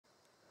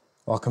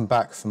Welcome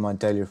back for my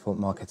daily report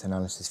market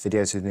analysis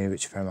videos with me,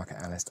 Richard Fair, market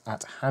analyst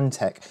at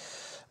Hantec.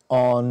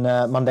 On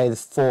Monday the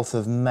 4th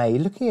of May,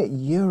 looking at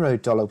euro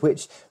dollar,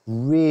 which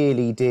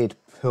really did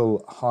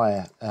pull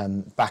higher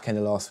back in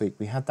the last week.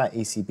 We had that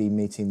ECB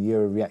meeting, the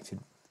euro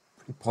reacted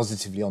pretty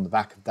positively on the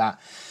back of that.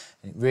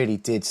 It really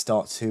did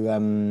start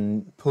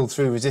to pull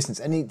through resistance,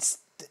 and it's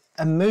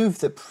a move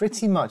that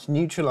pretty much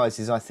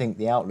neutralizes, I think,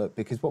 the outlook,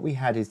 because what we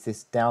had is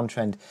this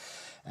downtrend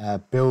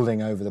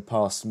building over the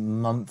past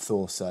month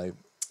or so.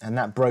 And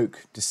that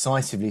broke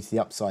decisively to the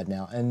upside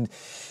now. And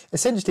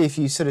essentially, if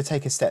you sort of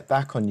take a step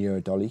back on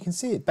euro dollar, you can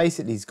see it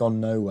basically has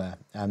gone nowhere.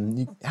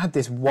 You had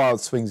this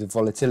wild swings of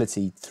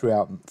volatility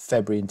throughout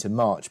February into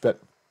March,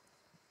 but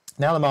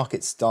now the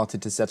market's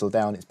started to settle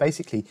down. It's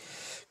basically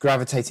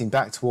gravitating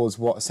back towards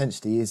what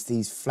essentially is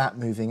these flat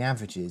moving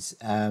averages.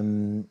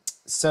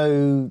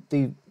 So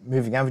the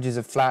moving averages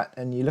are flat,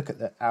 and you look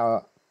at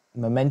our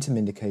momentum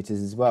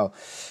indicators as well,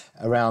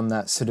 around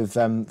that sort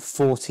of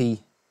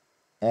 40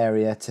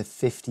 area to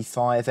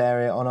 55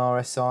 area on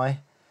RSI,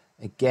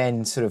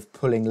 again sort of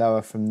pulling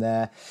lower from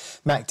there.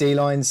 MACD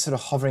lines sort of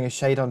hovering a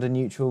shade under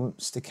neutral.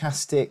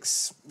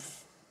 Stochastics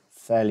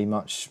fairly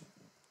much,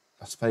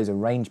 I suppose, a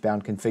range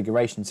bound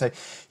configuration, so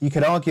you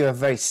could argue a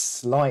very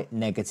slight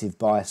negative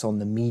bias on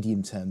the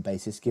medium term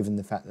basis, given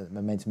the fact that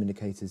momentum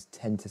indicators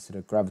tend to sort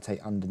of gravitate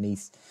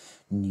underneath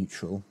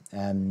neutral,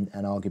 and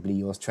arguably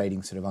yours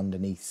trading sort of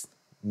underneath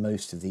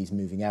most of these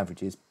moving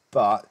averages.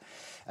 But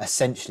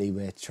essentially,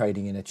 we're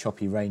trading in a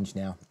choppy range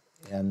now.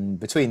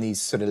 Between these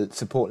sort of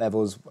support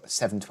levels,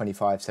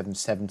 725,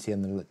 770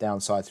 on the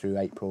downside through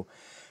April.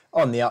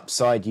 On the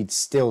upside, you'd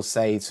still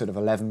say sort of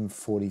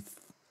 1140,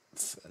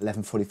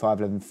 1145,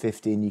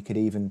 1150, and you could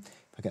even,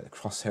 if I get the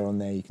crosshair on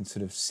there, you can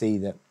sort of see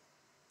that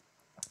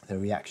the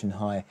reaction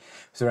high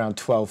was around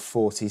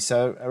 1240,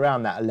 so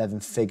around that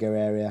 11 figure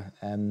area.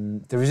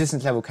 The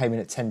resistance level came in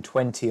at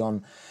 1020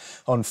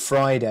 on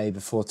Friday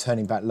before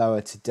turning back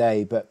lower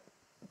today, but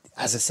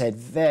as I said,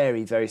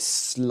 very, very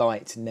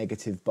slight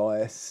negative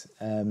bias,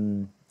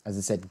 as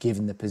I said,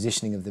 given the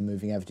positioning of the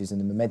moving averages and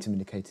the momentum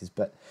indicators,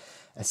 but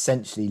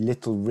essentially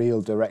little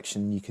real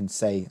direction, you can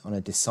say, on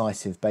a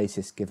decisive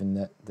basis, given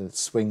that the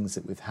swings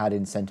that we've had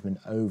in sentiment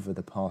over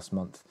the past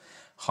month,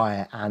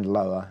 higher and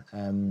lower.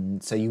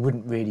 So you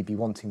wouldn't really be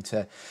wanting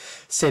to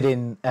sit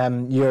in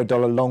euro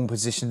dollar long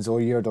positions or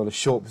euro dollar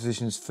short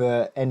positions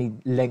for any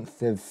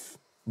length of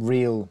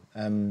real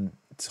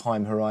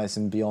time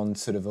horizon beyond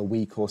sort of a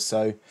week or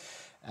so,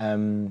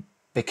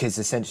 because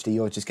essentially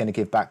you're just going to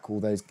give back all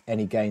those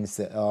any gains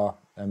that are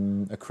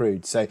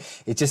accrued. So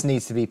it just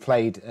needs to be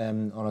played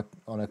on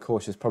a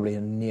cautious, probably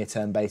a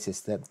near-term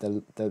basis. That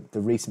the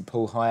recent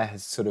pull higher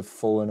has sort of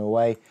fallen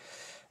away,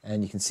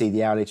 and you can see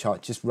the hourly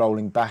chart just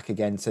rolling back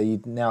again. So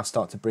you now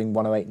start to bring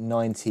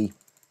 108.90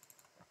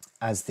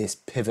 as this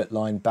pivot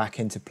line back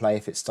into play.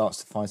 If it starts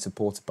to find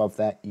support above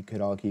that, you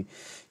could argue,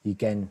 you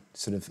again,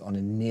 sort of on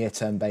a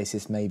near-term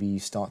basis, maybe you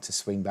start to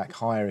swing back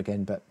higher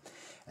again. But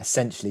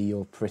essentially,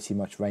 you're pretty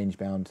much range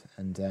bound,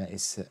 and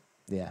it's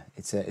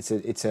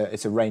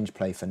a range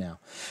play for now.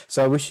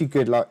 So I wish you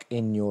good luck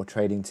in your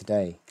trading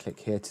today. Click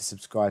here to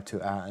subscribe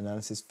to our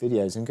analysis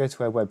videos, and go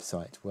to our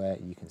website where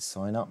you can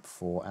sign up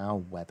for our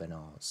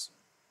webinars.